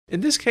In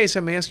this case,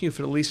 I'm asking you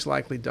for the least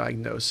likely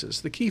diagnosis.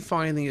 The key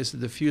finding is the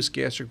diffuse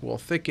gastric wall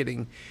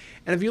thickening.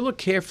 And if you look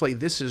carefully,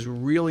 this is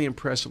really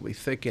impressively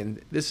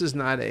thickened. This is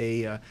not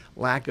a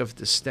lack of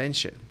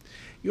distension.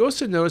 You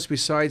also notice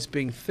besides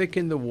being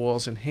thickened, the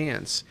walls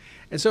enhance.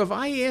 And so if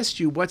I asked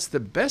you what's the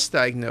best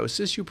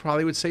diagnosis, you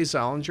probably would say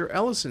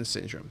Zollinger-Ellison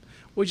syndrome,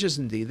 which is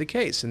indeed the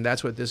case, and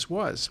that's what this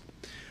was.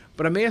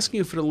 But I'm asking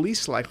you for the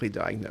least likely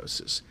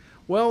diagnosis.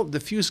 Well,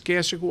 diffuse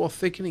gastric wall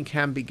thickening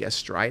can be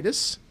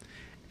gastritis,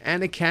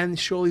 and it can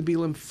surely be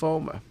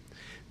lymphoma.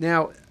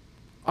 Now,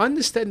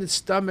 undistended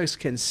stomachs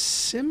can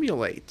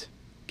simulate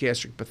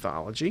gastric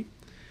pathology,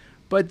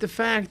 but the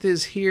fact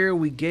is here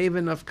we gave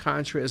enough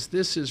contrast.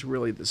 This is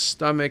really the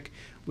stomach.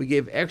 We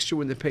gave extra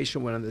when the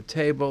patient went on the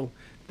table.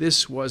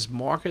 This was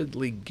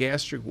markedly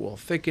gastric wall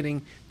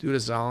thickening due to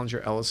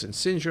Zollinger-Ellison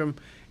syndrome.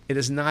 It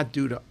is not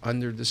due to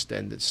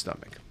underdistended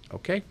stomach.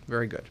 Okay,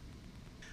 very good.